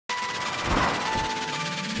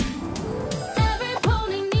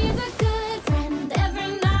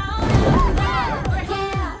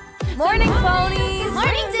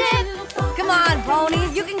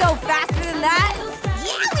on that!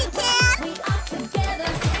 Yeah, we can!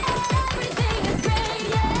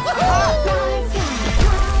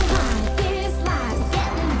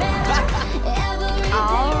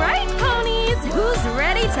 All right, ponies, who's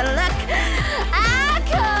ready to look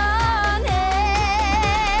iconic?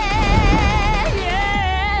 Yeah!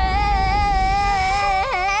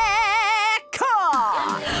 Cool!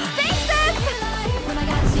 Thanks, sis!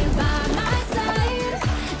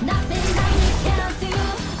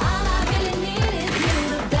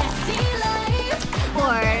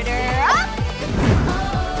 Order up!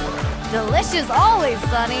 Delicious always,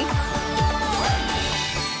 Sunny.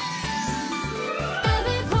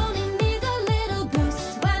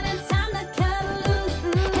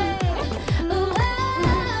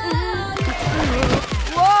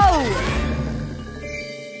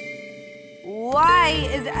 Why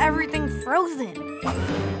is everything frozen?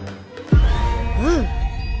 Ugh,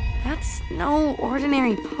 that's no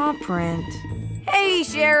ordinary paw print. Hey,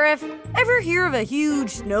 Sheriff, ever hear of a huge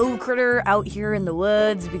snow critter out here in the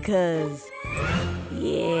woods? Because,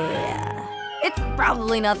 yeah, it's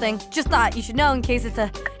probably nothing. Just thought you should know in case it's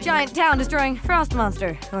a giant town-destroying frost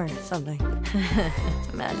monster or something.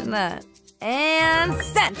 Imagine that. And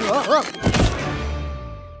sent. Whoa, whoa.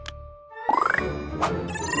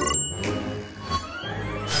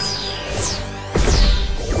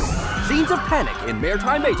 Scenes of panic in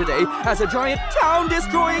Maritime Bay today as a giant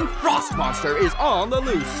town-destroying frost monster is on the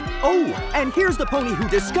loose. Oh, and here's the pony who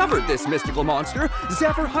discovered this mystical monster,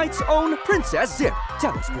 Zephyr Heights' own Princess Zip.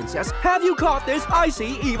 Tell us, Princess, have you caught this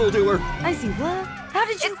icy evildoer? Icy what? How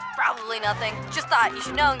did you? It's probably nothing. Just thought you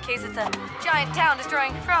should know in case it's a giant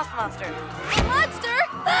town-destroying frost monster. Monster!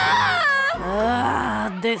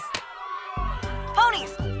 This.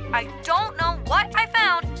 Ponies, I don't know what I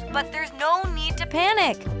found, but there's no need to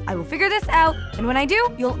panic. I will figure this out, and when I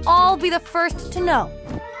do, you'll all be the first to know.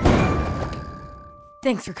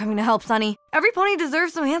 Thanks for coming to help, Sunny. Every pony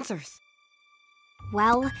deserves some answers.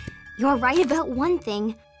 Well, you're right about one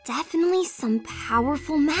thing. Definitely some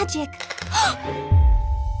powerful magic.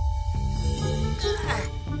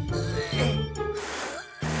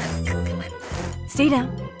 Stay down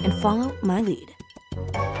and follow my lead.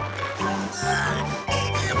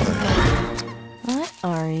 What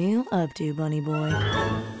are you up to, bunny boy?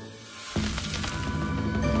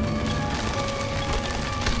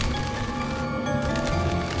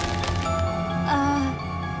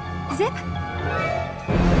 Zip?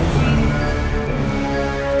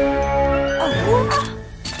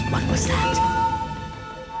 What was that?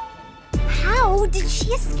 How did she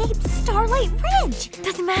escape Starlight Ridge?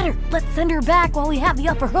 Doesn't matter. Let's send her back while we have the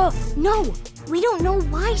upper hoof. No, we don't know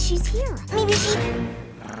why she's here. Maybe she...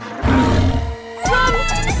 Run!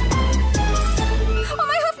 Oh,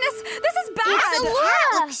 my hoofness! This is bad!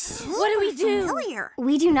 It's Allura! What do we do? Familiar.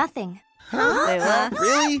 We do nothing. Huh?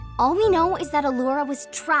 Really? All we know is that Allura was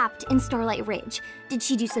trapped in Starlight Ridge. Did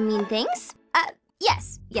she do some mean things?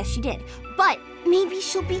 Yes. Yes, she did. But maybe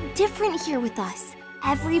she'll be different here with us.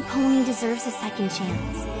 Every pony deserves a second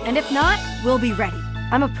chance. And if not, we'll be ready.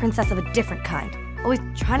 I'm a princess of a different kind. Always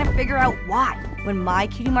trying to figure out why. When my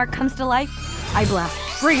cutie mark comes to life, I blast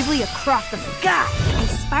bravely across the sky. I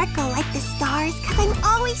sparkle like the stars because I'm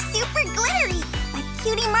always super glittery. My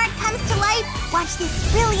cutie mark comes to life. Watch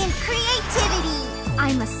this brilliant creativity.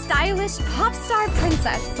 I'm a stylish pop star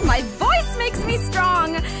princess. My voice makes me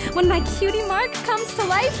strong. When my cutie mark comes to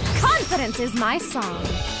life, confidence is my song.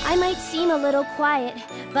 I might seem a little quiet,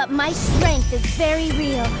 but my strength is very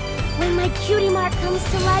real. When my cutie mark comes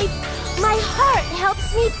to life, my heart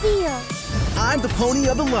helps me feel. I'm the pony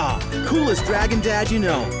of the law, coolest dragon dad you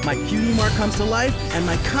know. My cutie mark comes to life, and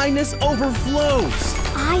my kindness overflows.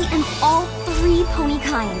 I am all three pony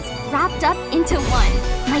kinds, wrapped up into one.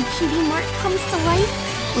 My cutie mark comes to life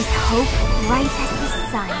with hope bright as the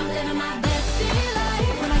sun. I'm living my best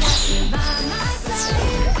life when I got you by my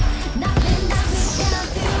side. Nothing we cannot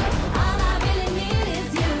do. All I really need is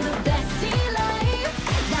you. The best life,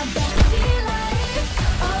 the best life.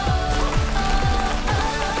 Oh, oh,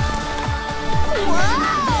 oh.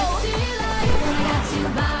 Whoa! When I got you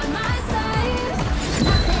by my side.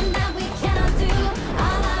 Nothing that we cannot do.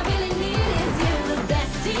 All I really need is you. The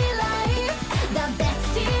best life, the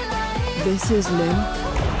best life. This is Lim.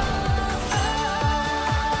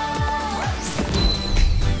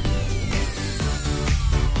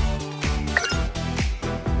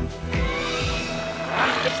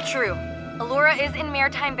 It's true. Allura is in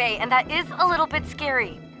Maritime Bay, and that is a little bit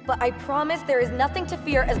scary. But I promise there is nothing to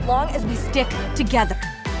fear as long as we stick together.